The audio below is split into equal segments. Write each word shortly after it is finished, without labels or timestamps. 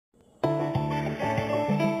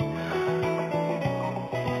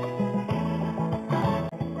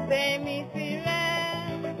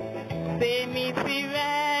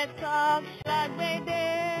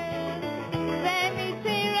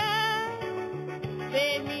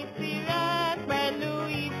tèmi tirẹ̀ pẹ̀lú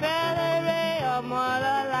ìfẹ́ rere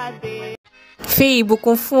Ọmọlọ́ládé. Fi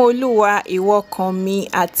ìbùkún fún Olúwa ìwọ ọkàn mi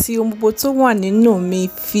àti ohun gbogbo tó wà nínú mi,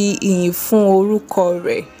 fi ìyìn fún orúkọ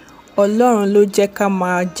rẹ̀. Ọlọ́run ló jẹ́ ká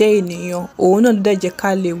máa jẹ́ ènìyàn, òun náà ló dẹ̀ jẹ́ ká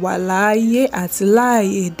lè wà láàyè àti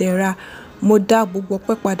láàyè ìdẹ̀ra. Mo dá gbogbo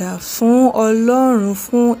ọpẹ́ padà fún Ọlọ́run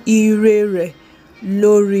fún ire rẹ̀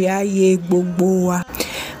lórí ayé gbogbo wa.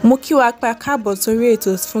 Mo kí wa pé a káàbọ̀ sórí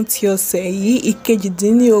ètò fún ti ọ̀sẹ̀ yìí,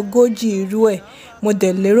 ìkejì-dín-ní-ogójì irú ẹ̀. Mo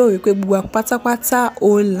dẹ̀ lérò wípé gbogbo wa pátápátá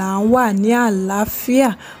òun là ń wà ní àlàáfíà.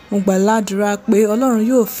 Mo gbà ládùúrà pé Ọlọ́run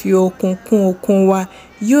yóò fi okun kún okun wa,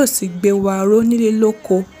 yóò sì gbé wa ró nílé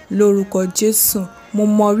lóko lórúkọ Jésù. Mo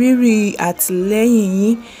mọ rírì àtìlẹ́yìn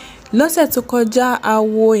yín. Lọ́sẹ̀ tó kọjá a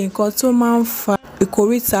wo nǹkan tó máa ń fa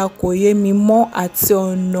ìkóríta kò yé mi mọ́ àti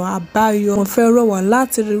ọ̀nà àbáyọ. Mo fẹ́ rọ̀ wá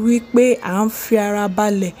láti rí wípé à ń fi ara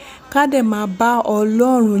balẹ̀ ká dẹ̀ máa bá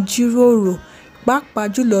Ọlọ́run jíròrò, pàápàá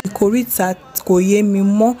jùlọ ìkóríta kò yé mi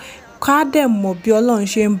mọ́, ká dẹ̀ mọ̀ bí Ọlọ́run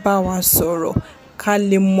ṣe ń bá wa sọ̀rọ̀, ká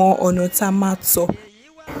lè mọ ọ̀nà tá a máa tọ̀.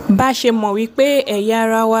 Bá ṣe mọ̀ wípé ẹ̀yà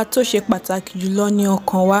ara wa tó ṣe pàtàkì jùlọ ní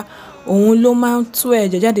ọkàn wa, òun ló máa ń tú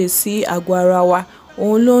ẹ̀jẹ̀ jáde sí àgọ́ ara wa,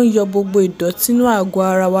 òun ló ń yọ gbogbo ìdọ̀tí nínú àgọ́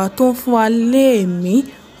ara wa tó ń fún wa léèmí,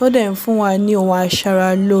 ó dẹ̀ ń fún wa ní ohun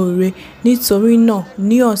aṣaralóore. Nítorí náà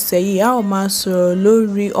ní ọ̀sẹ̀ yìí a ó máa sọ̀rọ̀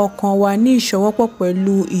lórí ọkàn wa ní ìṣọwọ́pọ̀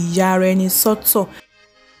pẹ̀lú ìyà ara ẹni sọ́tọ̀.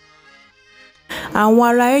 Àwọn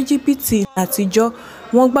ará Íjíbítì àtijọ́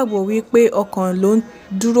wọ́n gbàgbọ́ wípé ọkàn ló ń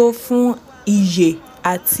dúró fún ìyè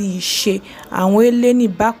àti ìṣe. Àwọn Hélénì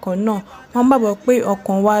bákan náà wọ́n gbàgbọ́ pé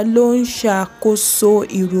ọkàn wa ló ń ṣàkóso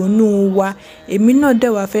ìrònú wa. Èmi náà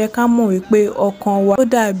dẹ̀ wá fẹ́ ká mọ̀ wípé ọkàn wa ó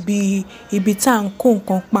dàbí ibi tá à ń kó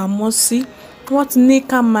nǹkan pamọ́ sí. Wọ́n ti ní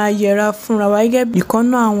ká máa yẹra fúnra wa gẹ́gẹ́ bí ìkan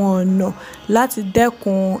náà àwọn ọ̀nà láti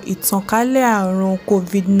dẹ́kun ìtànkálẹ̀ àrùn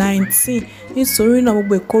COVID-19. Nítorí náà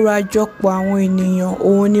gbogbo ìkórajọpọ̀ àwọn ènìyàn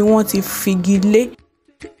òun ni wọ́n ti figi lé.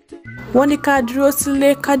 Wọ́n ní ká dúró sílé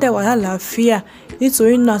ká dẹ̀ wà lálàáfíà.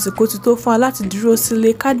 Nítorí náà àsìkò ti tó fún wa láti dúró sílé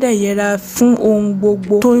ká dẹ̀ yẹra fún ohun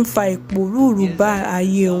gbogbo tó ń fa ìpòrúurú bá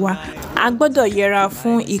ayé wa. A gbọ́dọ̀ yẹra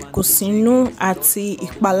fún ìkùnsínú àti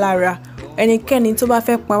ìpalára. Ẹnikẹ́ni tó bá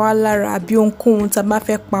fẹ́ pa wá lára àbí ohunkóhun tá bá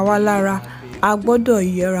fẹ́ pa wá lára, a gbọ́dọ̀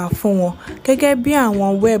yẹra fún wọn. Gẹ́gẹ́ bí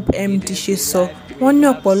àwọn WebMD ṣe sọ, wọ́n ní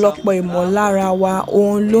ọ̀pọ̀lọpọ̀ ìmọ̀lára wa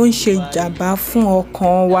òun ló ń ṣe ìjàmbá fún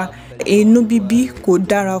ọkàn wa. Inú bíbí kò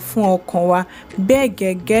dára fún ọkàn wa. Bẹ́ẹ̀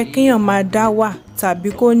gẹ́gẹ́ kéèyàn máa dá wà tàbí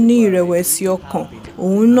kó ní ìrẹ̀wẹ̀sì ọkàn,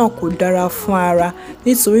 òun náà kò dára fún ara.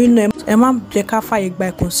 Nítorí náà ẹ má jẹ́ ká fààyè gba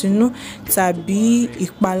ìkùnsínú tàbí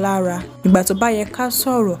ìpalára. Ìgbà tó bá yẹ ká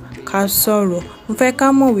sọ̀rọ̀, ká sọ̀rọ̀. Mo fẹ́ ká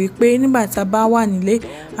mọ̀ wípé nígbà tá a bá wà nílé,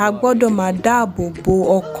 a gbọ́dọ̀ máa dáàbò bo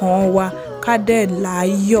ọkàn wa ká dẹ̀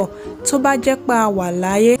láyọ̀. Tó bá jẹ́ pé a wà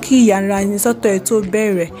láyé kí ìyà ara ẹni sọ́tọ̀ ẹ̀ tó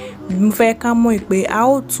bẹ̀rẹ̀, mo fẹ́ ká mọ̀ pé a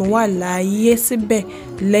ó tún wà láyé síbẹ̀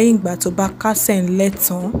lẹ́yìn ìgbà tó bá kásẹ̀ ńlẹ̀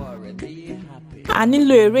tán. A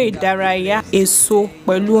nílò eré ìdárayá, èso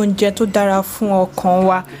pẹ̀lú oúnjẹ tó dára fún ọkàn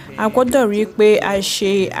wa. A gbọ́dọ̀ rí i pé a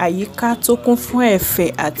ṣe àyíká tó kún fún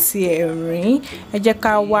ẹ̀fẹ̀ àti ẹ̀rín. Ẹ jẹ́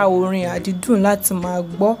ká wá orin àdídùn láti máa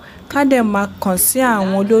gbọ́, ká dẹ̀ máa kàn sí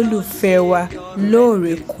àwọn olólùfẹ́ wa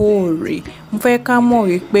lóòrèkóòrè. Mo fẹ́ ká mọ̀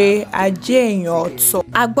wípé a jẹ́ èèyàn ọ̀tọ̀.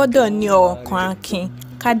 A gbọ́dọ̀ ní ọkàn akin,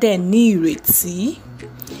 ká dẹ̀ ní ìrètí.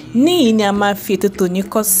 Níyìí ni a máa fi ètò tòní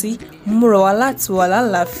kọ́ sí. Mo rọ̀ wá láti wà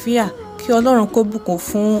lálàáfíà, kí Ọlọ́run kó bùkún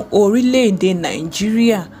fún orílẹ̀-èdè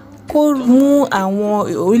Nàìjíríà, kó mú àwọn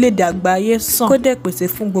orílẹ̀-èdè àgbáyé sàn, kó dẹ̀ pèsè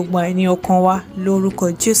fún gbogbo àìní ọkàn wa lórúkọ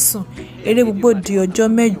Jésù. Eré gbogbo di ọjọ́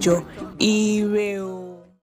mẹ́jọ. Ire o.